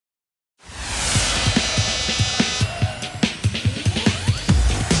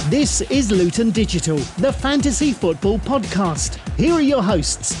This is Luton Digital, the fantasy football podcast. Here are your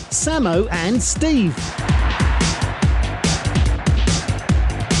hosts, Samo and Steve.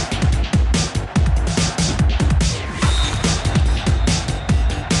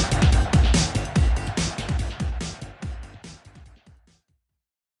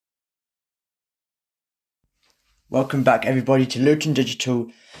 Welcome back, everybody, to Luton Digital,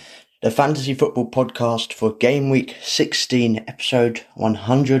 the fantasy football podcast for game week 16, episode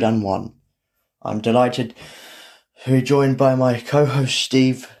 101. I'm delighted to be joined by my co-host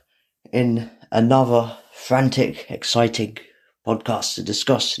Steve in another frantic, exciting podcast to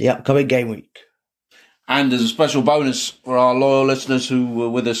discuss the upcoming game week. And as a special bonus for our loyal listeners who were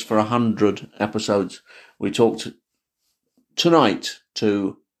with us for 100 episodes, we talked tonight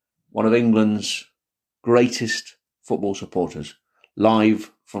to one of England's greatest football supporters,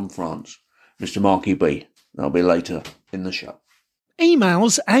 live from France, Mr. Marky B. That'll be later in the show.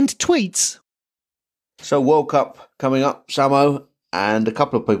 Emails and tweets. So World Cup coming up, Samo, and a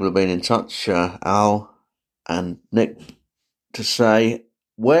couple of people have been in touch, Al and Nick, to say,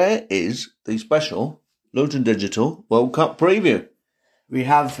 where is the special Luton Digital World Cup preview? We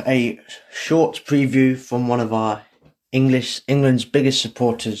have a short preview from one of our England's biggest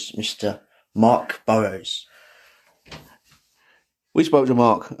supporters, Mr. Mark Burrows. We spoke to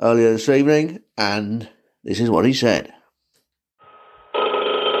Mark earlier this evening, and this is what he said.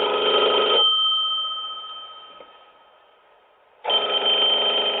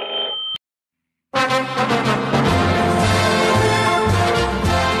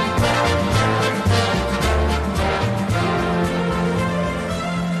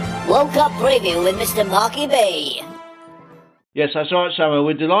 World Cup preview with Mr. Marky B. Yes, that's right, Samuel.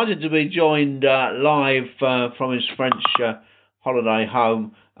 We're delighted to be joined live from his French holiday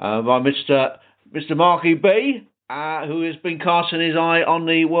home by Mr. Marky B, who has been casting his eye on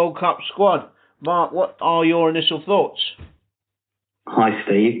the World Cup squad. Mark, what are your initial thoughts? Hi,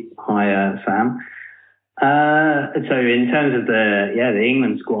 Steve. Hi, Sam. So in terms of the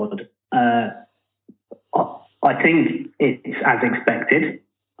England squad, I think it's as expected.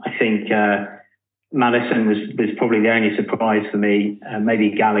 I think Maddison was probably the only surprise for me.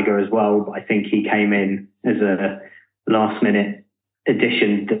 Maybe Gallagher as well, but I think he came in as a last-minute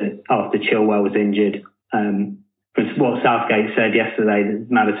addition after Chilwell was injured. From what Southgate said yesterday,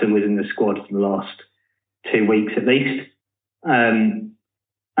 that Maddison was in the squad for the last 2 weeks at least. And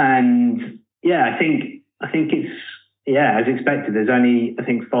I think it's as expected. There's only, I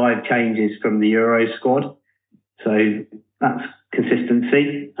think, 5 changes from the Euros squad, so that's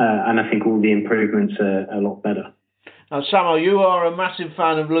consistency, and I think all the improvements are a lot better. Now, Samuel, you are a massive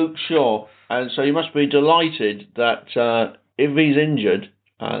fan of Luke Shaw, and so you must be delighted that if he's injured,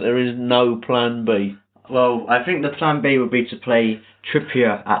 there is no plan B. Well, I think the plan B would be to play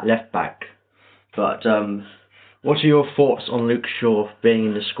Trippier at left back. But what are your thoughts on Luke Shaw being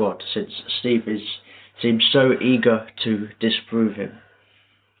in the squad, since Steve seems so eager to disprove him?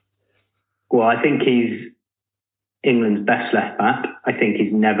 Well, I think he's England's best left back. I think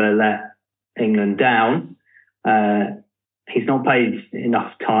he's never let England down. He's not played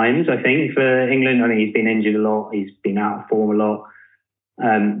enough times, I think, for England. I think he's been injured a lot. He's been out of form a lot.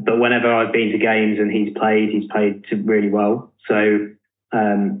 But whenever I've been to games and he's played really well. So,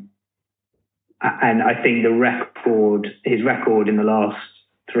 and I think his record in the last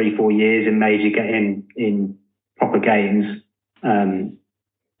 3-4 years in in proper games,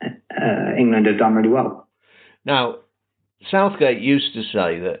 England have done really well. Now, Southgate used to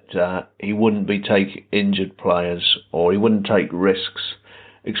say that he wouldn't be taking injured players, or he wouldn't take risks.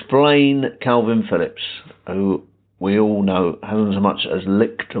 Explain Calvin Phillips, who we all know hasn't so much as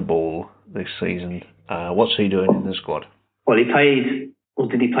licked a ball this season. What's he doing in the squad? Well, did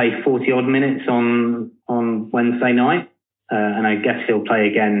he play 40 odd minutes on Wednesday night? And I guess he'll play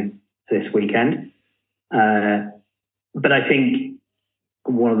again this weekend. But I think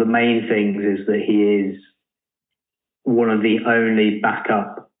one of the main things is that he is one of the only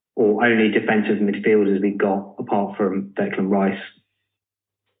backup or only defensive midfielders we've got apart from Declan Rice.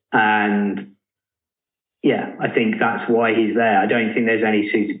 And I think that's why he's there. I don't think there's any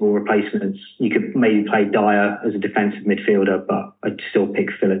suitable replacements. You could maybe play Dyer as a defensive midfielder, but I'd still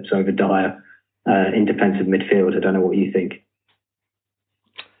pick Phillips over Dyer in defensive midfield. I don't know what you think.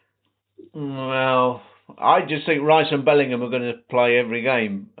 Well, I just think Rice and Bellingham are going to play every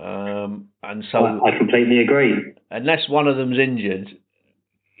game. And so I completely agree. Unless one of them's injured,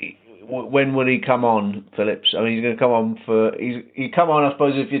 when will he come on, Phillips? I mean, he's going to come on you come on, I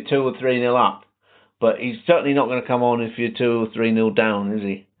suppose, if you're 2 or 3-0 up. But he's certainly not going to come on if you're 2 or 3-0 down, is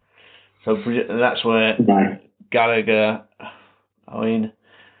he? So that's where Gallagher, I mean,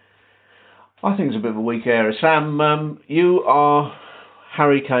 I think it's a bit of a weak area. Sam, you are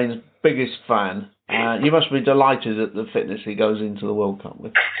Harry Kane's biggest fan. You must be delighted at the fitness he goes into the World Cup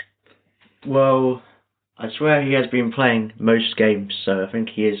with. Well, I swear he has been playing most games, so I think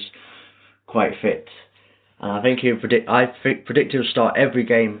he is quite fit. And I think predict he'll start every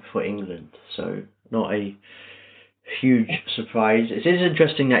game for England, so not a huge surprise. It is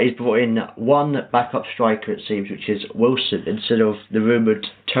interesting that he's brought in one backup striker, it seems, which is Wilson, instead of the rumoured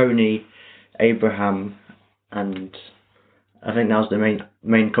Tony, Abraham, and I think that was the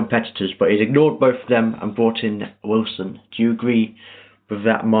main competitors, but he's ignored both of them and brought in Wilson. Do you agree with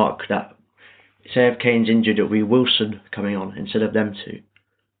that, Mark, that say if Kane's injured, it'll be Wilson coming on instead of them two?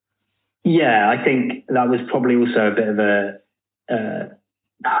 Yeah, I think that was probably also a bit of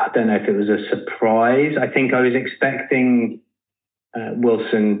I don't know if it was a surprise. I think I was expecting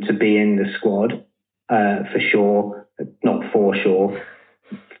Wilson to be in the squad for sure, not for sure,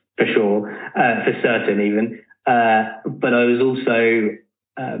 for sure, for certain even. But I was also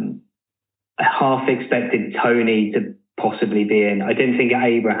half expected Tony to possibly be in. I didn't think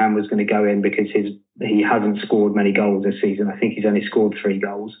Abraham was going to go in because he hasn't scored many goals this season. I think he's only scored 3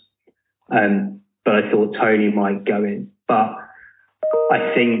 goals. But I thought Tony might go in. But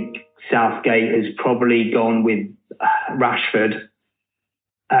I think Southgate has probably gone with Rashford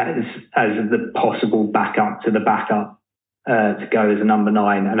as the possible backup to the backup to go as a number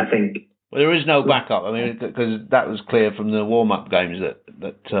 9. And I think... Well, there is no backup. I mean, because that was clear from the warm-up games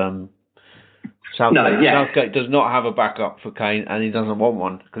that Southgate does not have a backup for Kane, and he doesn't want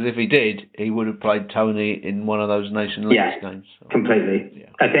one. Because if he did, he would have played Tony in one of those Nation League games. So. Completely. Yeah.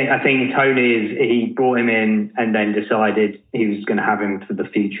 I think Tony he brought him in and then decided he was going to have him for the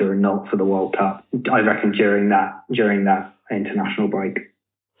future and not for the World Cup. I reckon during that international break.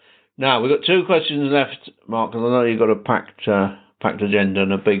 Now we've got 2 questions left, Mark, because I know you've got a packed agenda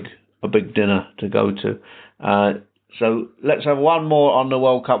and a big dinner to go to. So let's have one more on the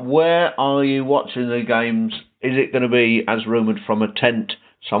World Cup. Where are you watching the games? Is it going to be, as rumoured, from a tent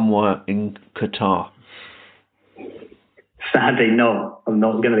somewhere in Qatar? Sadly not. I'm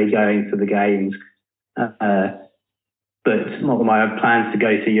not going to be going to the games. But my plans to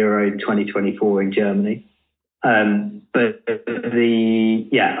go to Euro 2024 in Germany. But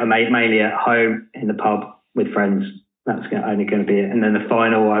I'm mainly at home in the pub with friends. That's only going to be it. And then the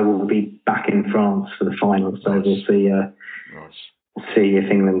final, I will be back in France for the final. So we'll see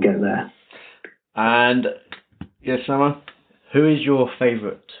if England get there. And yes, Summer? Who is your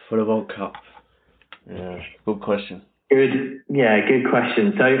favourite for the World Cup? Yeah, good question. Good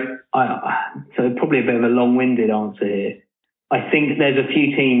question. So probably a bit of a long-winded answer here. I think there's a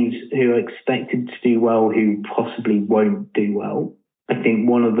few teams who are expected to do well who possibly won't do well. I think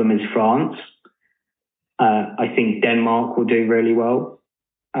one of them is France. I think Denmark will do really well.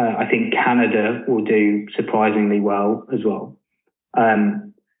 I think Canada will do surprisingly well as well.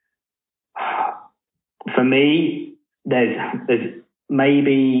 For me, there's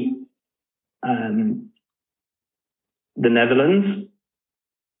maybe the Netherlands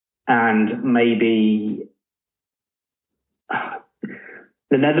and maybe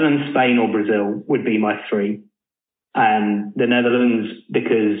the Netherlands, Spain or Brazil would be my 3. And the Netherlands,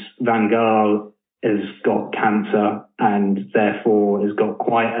 because Van Gaal has got cancer and therefore has got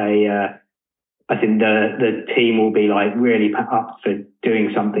quite I think the team will be like really up for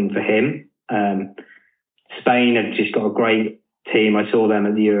doing something for him. Spain have just got a great team. I saw them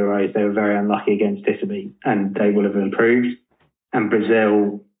at the Euros. They were very unlucky against Italy and they will have improved. And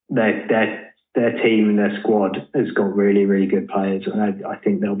Brazil, their team and their squad has got really, really good players. And I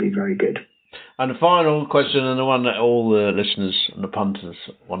think they'll be very good. And the final question, and the one that all the listeners and the punters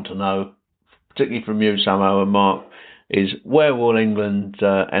want to know, particularly from you, Samo and Mark, is where will England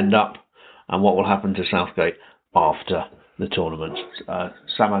end up and what will happen to Southgate after the tournament?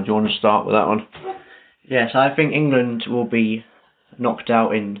 Samo, do you want to start with that one? Yes, I think England will be knocked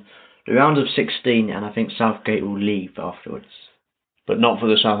out in the round of 16 and I think Southgate will leave afterwards. But not for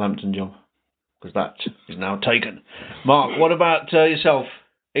the Southampton job, because that is now taken. Mark, what about yourself?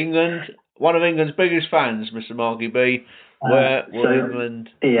 England, one of England's biggest fans, Mr. Marky B. Where will England...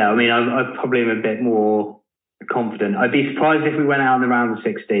 Yeah, I mean, I probably am a bit more confident. I'd be surprised if we went out in the round of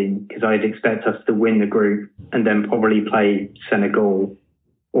 16 because I'd expect us to win the group and then probably play Senegal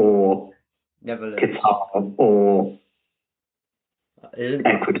or Qatar or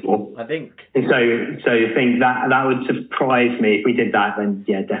Ecuador. I think. And so I think that would surprise me if we did that. Then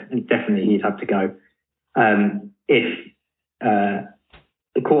yeah, definitely he'd have to go. If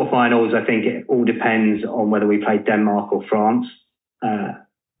the quarterfinals, I think it all depends on whether we play Denmark or France.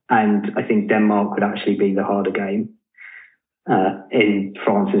 And I think Denmark would actually be the harder game in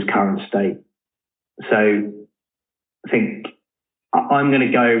France's current state. So I think I'm going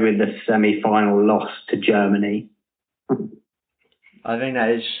to go with the semi-final loss to Germany. I think that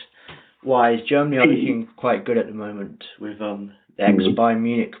is wise. Germany are looking quite good at the moment with the ex-Bayern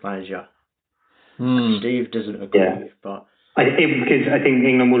Munich manager. Steve doesn't agree, but I think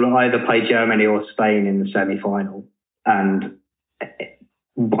England will either play Germany or Spain in the semi-final, and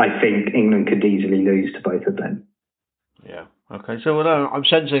I think England could easily lose to both of them. Yeah. Okay. So I'm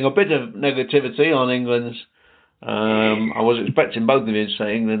sensing a bit of negativity on England's. I was expecting both of you to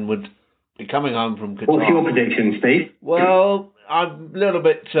say England would be coming home from Qatar. What's your prediction, Steve? Well, I'm a little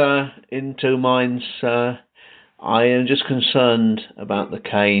bit in two minds. I am just concerned about the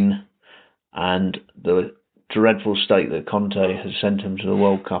Kane and the dreadful state that Conte has sent him to the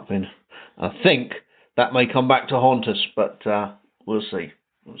World Cup in. I think that may come back to haunt us, but we'll see.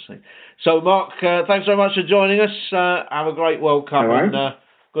 We'll see. So, Mark, thanks very much for joining us. Have a great World Cup, and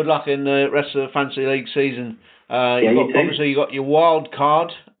good luck in the rest of the Fantasy League season. Obviously, you got your wild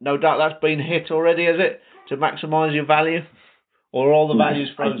card. No doubt that's been hit already, is it, to maximise your value? Or are all the values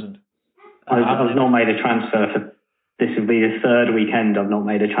frozen? I've not made a transfer for... This will be the third weekend I've not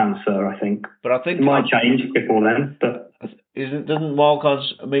made a transfer, I think. But I think... It might change before then, but... Doesn't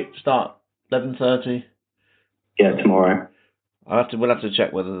wildcards start 11:30? Yeah, tomorrow. We'll have to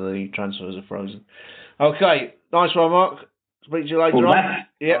check whether the transfers are frozen. Okay, nice one, Mark. Speak to you later on.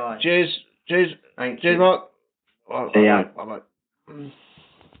 Yeah, bye. Cheers. Thank Cheers, you. Mark. See ya. Bye-bye.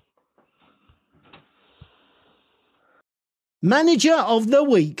 Manager of the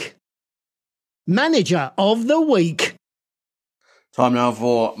Week. Manager of the Week. Time now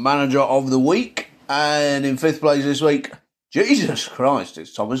for Manager of the Week. And in fifth place this week, Jesus Christ,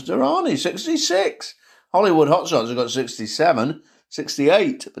 it's Thomas Durrani, 66. Hollywood Hotshots have got 67.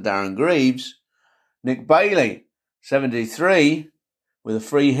 68 for Darren Greaves. Nick Bailey, 73, with a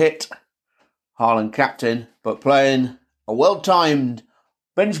free hit. Haaland captain, but playing a well-timed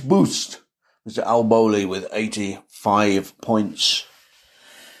bench boost. Mr. Al Bowley with 85 points.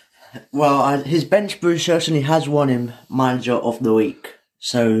 Well, his bench boost certainly has won him Manager of the Week.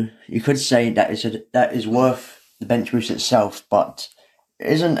 So you could say that is worth the bench boost itself, but it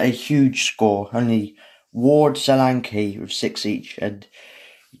isn't a huge score. Only Ward, Solanke with 6 each, and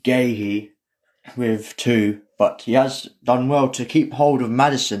Gahey with 2. But he has done well to keep hold of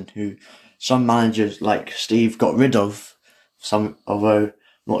Maddison, who some managers like Steve got rid of. Although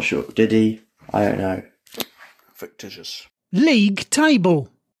not sure, did he? I don't know. Fictitious. League table.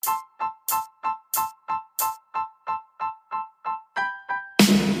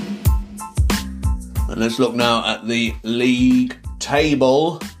 And let's look now at the league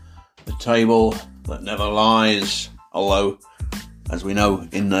table. The table that never lies. Although, as we know,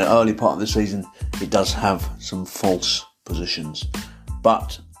 in the early part of the season, it does have some false positions.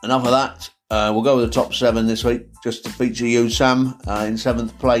 But enough of that. We'll go with the top 7 this week, just to feature you, Sam, in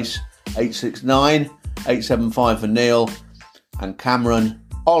 7th place, 869, 875 for Neil, and Cameron.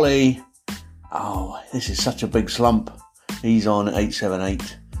 Ollie, oh, this is such a big slump. He's on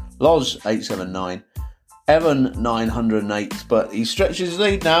 878. Loz, 879. Evan, 908, but he stretches his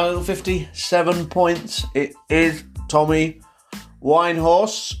lead now, 57 points. It is Tommy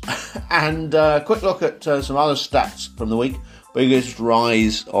Winehorse. And a quick look at some other stats from the week. Biggest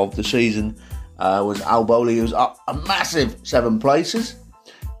rise of the season was Al Bowley, who's up a massive 7 places.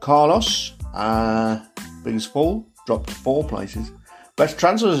 Carlos, biggest fall, dropped 4 places. Best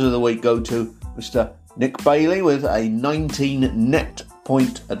transfers of the week go to Mr. Nick Bailey with a 19 net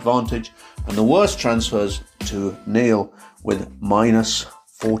point advantage. And the worst transfers to Neil with minus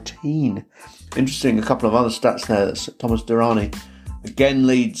 14. Interesting, a couple of other stats there. That's Thomas Durrani again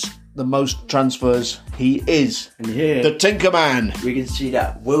leads the most transfers. He is And here the Tinkerman. we can see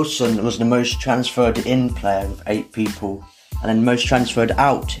that Wilson was the most transferred in player with 8 people. And then most transferred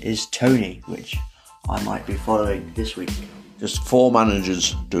out is Tony, which I might be following this week. Just 4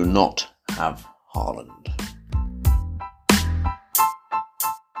 managers do not have Haaland.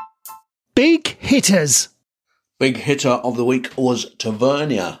 Big hitters. Big hitter of the week was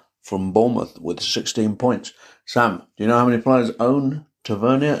Tavernier from Bournemouth with 16 points. Sam, do you know how many players own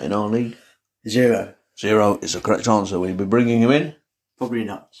Tavernier in our league? 0. 0 is the correct answer. Will you be bringing him in? Probably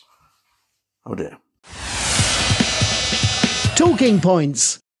not. Oh dear. Talking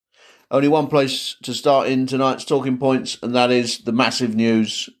points. Only one place to start in tonight's talking points, and that is the massive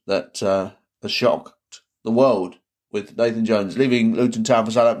news that has shocked the world with Nathan Jones leaving Luton Town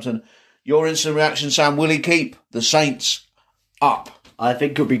for Southampton. Your instant reaction, Sam, will he keep the Saints up? I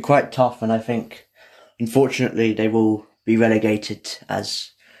think it'll be quite tough, and I think, unfortunately, they will be relegated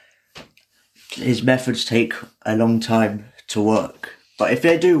as his methods take a long time to work. But if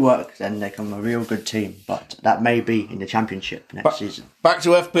they do work, then they become a real good team. But that may be in the Championship next season. Back to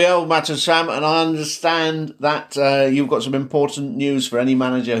FPL matters, Sam, and I understand that you've got some important news for any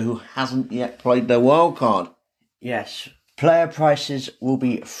manager who hasn't yet played their wild card. Yes, player prices will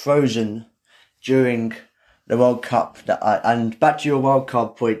be frozen during the World Cup. And back to your wild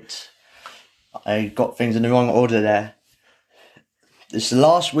card point, I got things in the wrong order there. It's the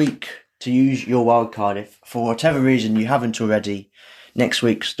last week to use your wild card. If for whatever reason you haven't already, next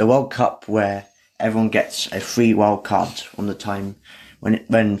week's the World Cup where everyone gets a free wild card on the time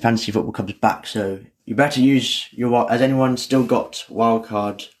when fantasy football comes back. So you better use your. Has anyone still got wild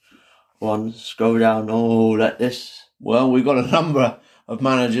card? One, scroll down. Oh, like this. Well, we've got a number of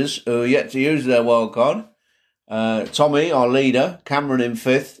managers who are yet to use their wild card. Tommy, our leader, Cameron in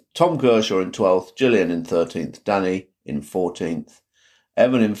 5th, Tom Kershaw in 12th, Gillian in 13th, Danny in 14th,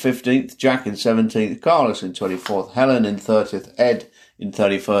 Evan in 15th, Jack in 17th, Carlos in 24th, Helen in 30th, Ed in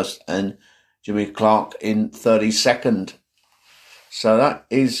 31st, and Jimmy Clark in 32nd. So that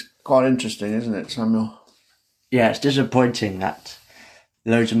is quite interesting, isn't it, Samuel? Yeah, it's disappointing that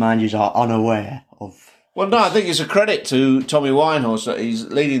loads of managers are unaware of. Well, no, I think it's a credit to Tommy Winehorse that he's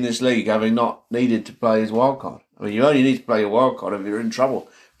leading this league having not needed to play his wildcard. I mean, you only need to play your wildcard if you're in trouble.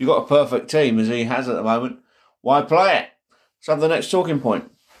 If you've got a perfect team, as he has at the moment, why play it? Let's have the next talking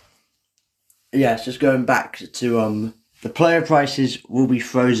point. Yes, just going back to the player prices will be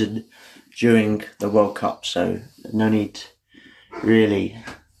frozen during the World Cup, so no need really.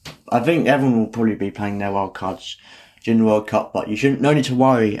 I think everyone will probably be playing their wildcards during the World Cup, but no need to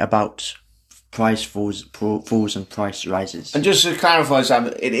worry about price falls and price rises. And just to clarify, Sam,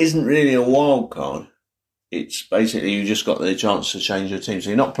 it isn't really a wild card. It's basically you just got the chance to change your team. So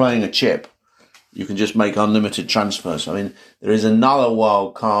you're not playing a chip. You can just make unlimited transfers. I mean, there is another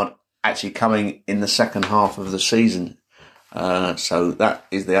wild card actually coming in the second half of the season. So that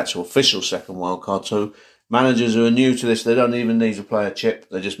is the actual official second wild card. So managers who are new to this, they don't even need to play a chip.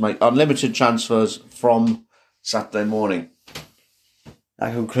 They just make unlimited transfers from Saturday morning.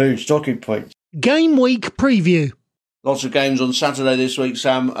 That concludes talking points. Game week preview. Lots of games on Saturday this week,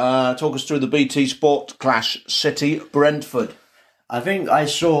 Sam. Talk us through the BT Sport clash, City, Brentford. I think I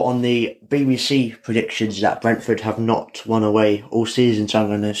saw on the BBC predictions that Brentford have not won away all season, so I'm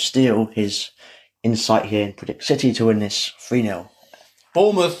going to steal his insight here and predict City to win this 3-0.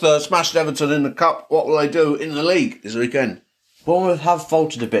 Bournemouth smashed Everton in the Cup. What will they do in the league this weekend? Bournemouth have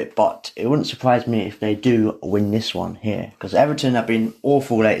faltered a bit, but it wouldn't surprise me if they do win this one here, because Everton have been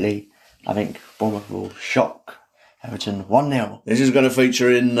awful lately. I think Bournemouth will shock Everton 1-0. This is going to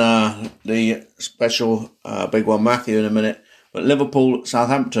feature in the special Big One Matthew in a minute. But Liverpool,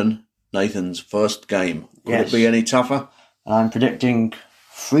 Southampton, Nathan's first game. Could it be any tougher? I'm predicting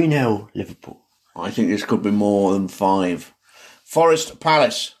 3-0 Liverpool. I think this could be more than 5. Forest,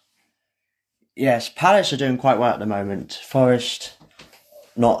 Palace. Yes, Palace are doing quite well at the moment. Forest,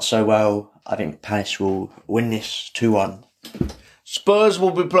 not so well. I think Palace will win this 2-1. Spurs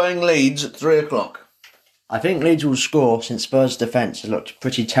will be playing Leeds at 3 o'clock. I think Leeds will score since Spurs' defence has looked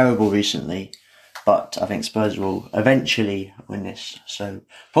pretty terrible recently. But I think Spurs will eventually win this. So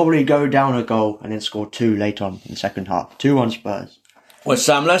probably go down a goal and then score 2 late on in the second half. 2-1 Spurs. West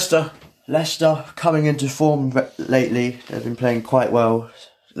Ham, Leicester. Leicester coming into form lately. They've been playing quite well,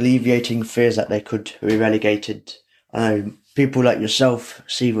 alleviating fears that they could be relegated. I know people like yourself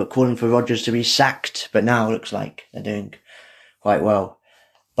were calling for Rodgers to be sacked, but now it looks like they're doing quite well.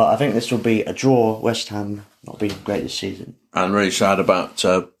 But I think this will be a draw. West Ham not being great this season. And really sad about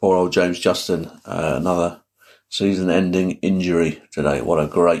poor old James Justin. Another season-ending injury today. What a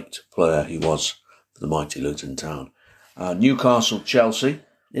great player he was for the mighty Luton Town. Newcastle, Chelsea.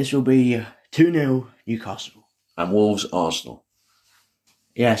 This will be 2-0 Newcastle. And Wolves, Arsenal.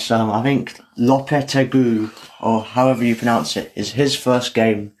 Yes, I think Lopetegui, or however you pronounce it, is his first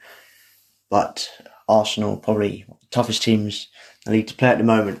game. But Arsenal, probably toughest teams in the league to play at the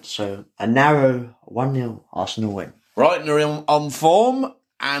moment. So a narrow 1-0 Arsenal win. Brighton are on form,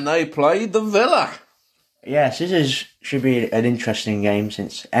 and they play the Villa. Yes, should be an interesting game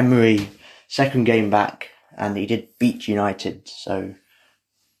since Emery, second game back, and he did beat United. So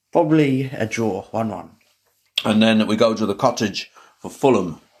probably a draw, 1-1. And then we go to the Cottage for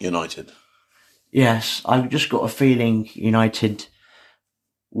Fulham United. Yes, I've just got a feeling United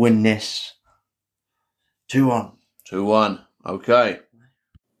win this 2-1. 2-1, okay.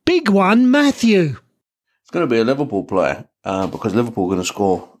 Big One Matthew. It's going to be a Liverpool player because Liverpool are going to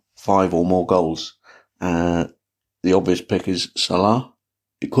score 5 or more goals. The obvious pick is Salah.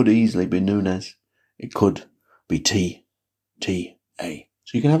 It could easily be Nunes. It could be T-A.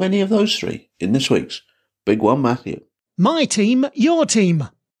 So you can have any of those 3 in this week's Big One Matthew. My team, your team.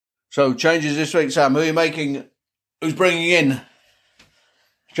 So, changes this week, Sam. Who are you making? Who's bringing in?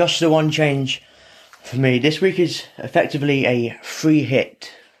 Just the one change for me. This week is effectively a free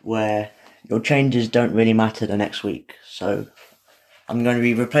hit where your changes don't really matter the next week. So I'm going to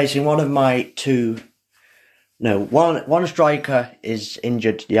be replacing one of my one striker is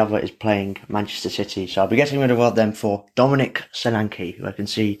injured, the other is playing Manchester City. So I'll be getting rid of one of them for Dominic Solanke, who I can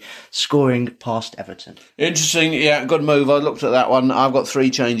see scoring past Everton. Interesting, yeah, good move. I looked at that one. I've got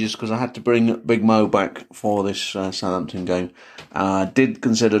 3 changes because I had to bring Big Mo back for this Southampton game. I did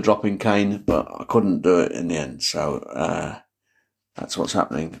consider dropping Kane, but I couldn't do it in the end. So that's what's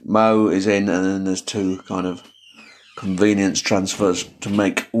happening. Mo is in, and then there's 2 kind of convenience transfers to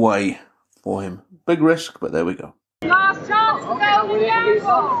make way for him. Big risk, but there we go. Last chance to go with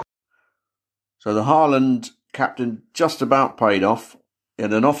Gamble. So the Haaland captain just about paid off. He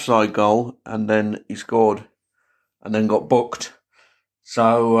had an offside goal, and then he scored, and then got booked.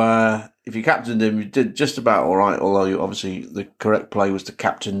 So if you captained him, you did just about all right, although obviously the correct play was to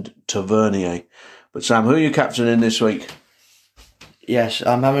captain Tavernier. But Sam, who are you captaining this week? Yes,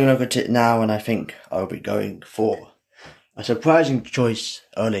 I'm having a look at it now, and I think I'll be going for a surprising choice,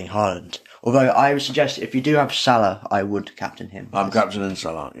 Erling Haaland. Although I would suggest if you do have Salah, I would captain him. I'm captaining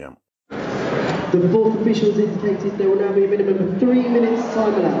Salah, yeah. The fourth official has indicated there will now be a minimum of 3 minutes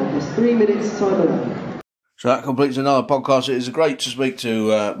time allowed. There's 3 minutes time allowed. So that completes another podcast. It is great to speak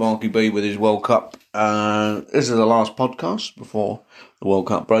to Marky B with his World Cup. This is the last podcast before the World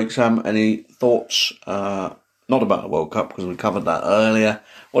Cup break. Sam, any thoughts? Not about the World Cup because we covered that earlier.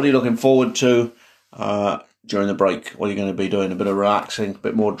 What are you looking forward to during the break? What are you going to be doing? A bit of relaxing, a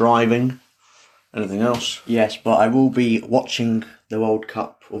bit more driving? Anything else? Yes, but I will be watching the World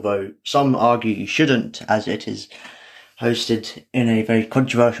Cup, although some argue you shouldn't, as it is hosted in a very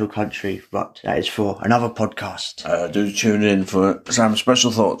controversial country, but that is for another podcast. Do tune in for Sam's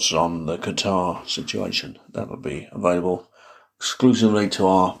special thoughts on the Qatar situation. That will be available exclusively to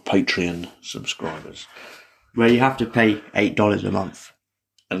our Patreon subscribers. Where you have to pay $8 a month.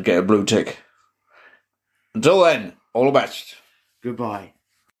 And get a blue tick. Until then, all the best. Goodbye.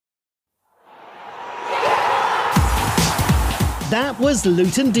 That was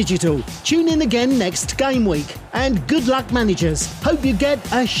Luton Digital. Tune in again next game week. And good luck, managers. Hope you get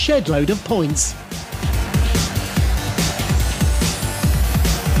a shed load of points.